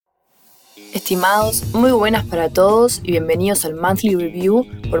Estimados, muy buenas para todos y bienvenidos al Monthly Review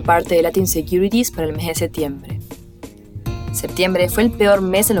por parte de Latin Securities para el mes de septiembre. Septiembre fue el peor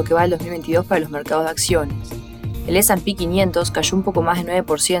mes en lo que va del 2022 para los mercados de acciones. El S&P 500 cayó un poco más de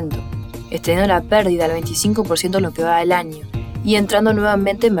 9%, extendiendo la pérdida al 25% en lo que va del año y entrando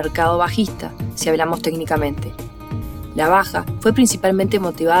nuevamente en mercado bajista, si hablamos técnicamente. La baja fue principalmente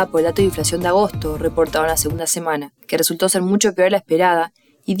motivada por el dato de inflación de agosto reportado en la segunda semana, que resultó ser mucho peor de la esperada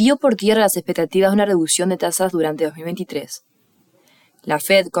y dio por tierra las expectativas de una reducción de tasas durante 2023. La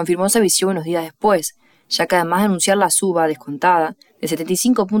Fed confirmó esa visión unos días después, ya que además de anunciar la suba descontada de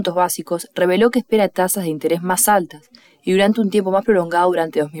 75 puntos básicos, reveló que espera tasas de interés más altas y durante un tiempo más prolongado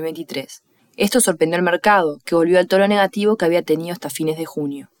durante 2023. Esto sorprendió al mercado, que volvió al tono negativo que había tenido hasta fines de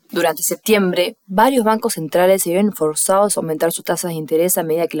junio. Durante septiembre, varios bancos centrales se vieron forzados a aumentar sus tasas de interés a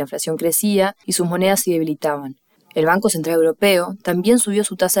medida que la inflación crecía y sus monedas se debilitaban. El Banco Central Europeo también subió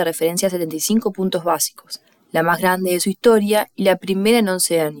su tasa de referencia a 75 puntos básicos, la más grande de su historia y la primera en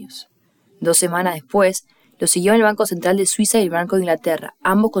 11 años. 2 semanas después, lo siguió el Banco Central de Suiza y el Banco de Inglaterra,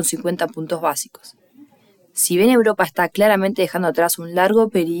 ambos con 50 puntos básicos. Si bien Europa está claramente dejando atrás un largo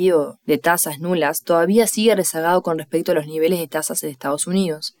periodo de tasas nulas, todavía sigue rezagado con respecto a los niveles de tasas en Estados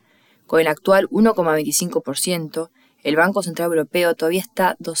Unidos. Con el actual 1,25%, el Banco Central Europeo todavía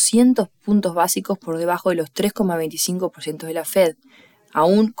está 200 puntos básicos por debajo de los 3,25% de la Fed,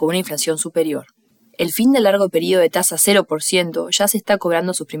 aún con una inflación superior. El fin del largo periodo de tasa 0% ya se está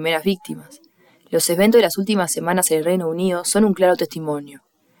cobrando sus primeras víctimas. Los eventos de las últimas semanas en el Reino Unido son un claro testimonio.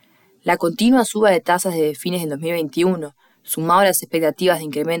 La continua suba de tasas desde fines del 2021, sumado a las expectativas de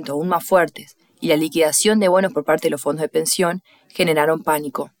incremento aún más fuertes y la liquidación de bonos por parte de los fondos de pensión, generaron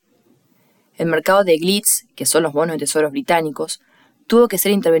pánico. El mercado de glitz, que son los bonos de tesoros británicos, tuvo que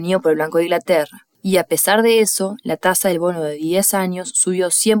ser intervenido por el Banco de Inglaterra, y a pesar de eso, la tasa del bono de 10 años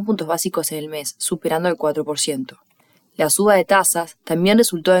subió 100 puntos básicos en el mes, superando el 4%. La suba de tasas también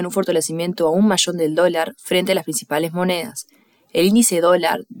resultó en un fortalecimiento aún mayor del dólar frente a las principales monedas. El índice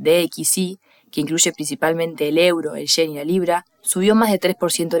dólar DXY, que incluye principalmente el euro, el yen y la libra, subió más de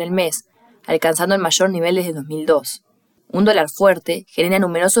 3% en el mes, alcanzando el mayor nivel desde 2002. Un dólar fuerte genera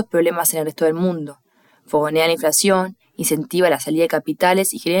numerosos problemas en el resto del mundo, fogonea la inflación, incentiva la salida de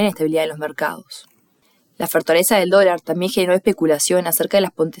capitales y genera inestabilidad en los mercados. La fortaleza del dólar también generó especulación acerca de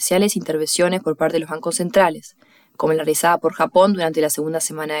las potenciales intervenciones por parte de los bancos centrales, como la realizada por Japón durante la segunda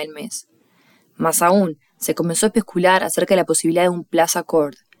semana del mes. Más aún, se comenzó a especular acerca de la posibilidad de un Plaza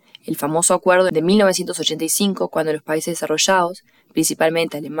Accord, el famoso acuerdo de 1985 cuando los países desarrollados,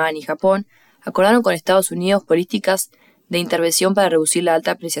 principalmente Alemania y Japón, acordaron con Estados Unidos políticas de intervención para reducir la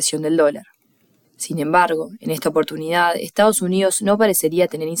alta apreciación del dólar. Sin embargo, en esta oportunidad, Estados Unidos no parecería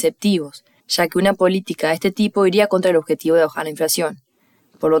tener incentivos, ya que una política de este tipo iría contra el objetivo de bajar la inflación.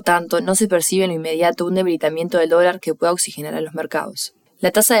 Por lo tanto, no se percibe en lo inmediato un debilitamiento del dólar que pueda oxigenar a los mercados.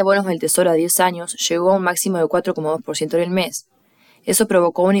 La tasa de bonos del Tesoro a 10 años llegó a un máximo de 4,2% en el mes. Eso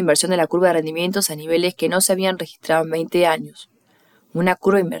provocó una inversión de la curva de rendimientos a niveles que no se habían registrado en 20 años. Una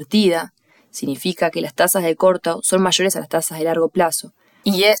curva invertida significa que las tasas de corto son mayores a las tasas de largo plazo,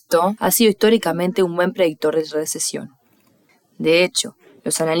 y esto ha sido históricamente un buen predictor de recesión. De hecho,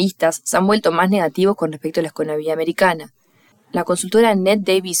 los analistas se han vuelto más negativos con respecto a la economía americana. La consultora Net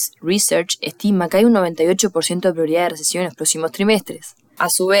Davis Research estima que hay un 98% de probabilidad de recesión en los próximos trimestres. A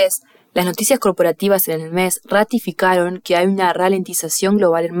su vez, las noticias corporativas en el mes ratificaron que hay una ralentización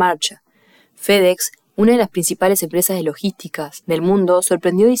global en marcha. FedEx, una de las principales empresas de logísticas del mundo,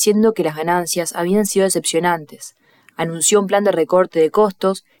 sorprendió diciendo que las ganancias habían sido decepcionantes, anunció un plan de recorte de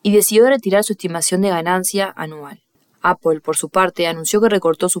costos y decidió retirar su estimación de ganancia anual. Apple, por su parte, anunció que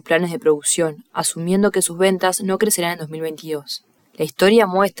recortó sus planes de producción, asumiendo que sus ventas no crecerán en 2022. La historia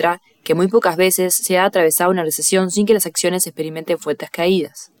muestra que muy pocas veces se ha atravesado una recesión sin que las acciones experimenten fuertes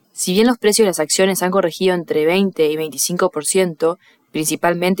caídas. Si bien los precios de las acciones han corregido entre 20 y 25%,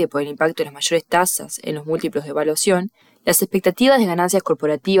 principalmente por el impacto de las mayores tasas en los múltiplos de evaluación, las expectativas de ganancias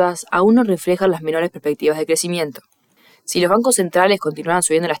corporativas aún no reflejan las menores perspectivas de crecimiento. Si los bancos centrales continuaran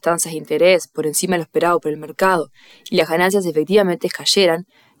subiendo las tasas de interés por encima de lo esperado por el mercado y las ganancias efectivamente cayeran,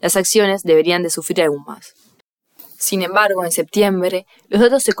 las acciones deberían de sufrir aún más. Sin embargo, en septiembre, los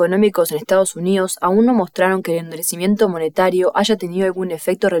datos económicos en Estados Unidos aún no mostraron que el endurecimiento monetario haya tenido algún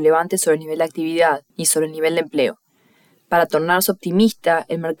efecto relevante sobre el nivel de actividad y sobre el nivel de empleo. Para tornarse optimista,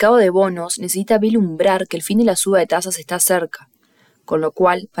 el mercado de bonos necesita vislumbrar que el fin de la suba de tasas está cerca, con lo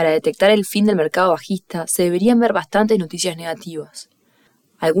cual, para detectar el fin del mercado bajista, se deberían ver bastantes noticias negativas.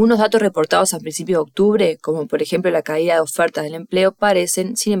 Algunos datos reportados a principios de octubre, como por ejemplo la caída de ofertas del empleo,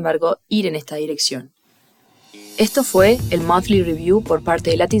 parecen, sin embargo, ir en esta dirección. Esto fue el Monthly Review por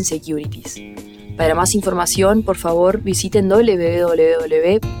parte de Latin Securities. Para más información, por favor, visiten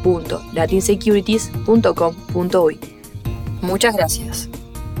www.latinsecurities.com.uy. Muchas gracias.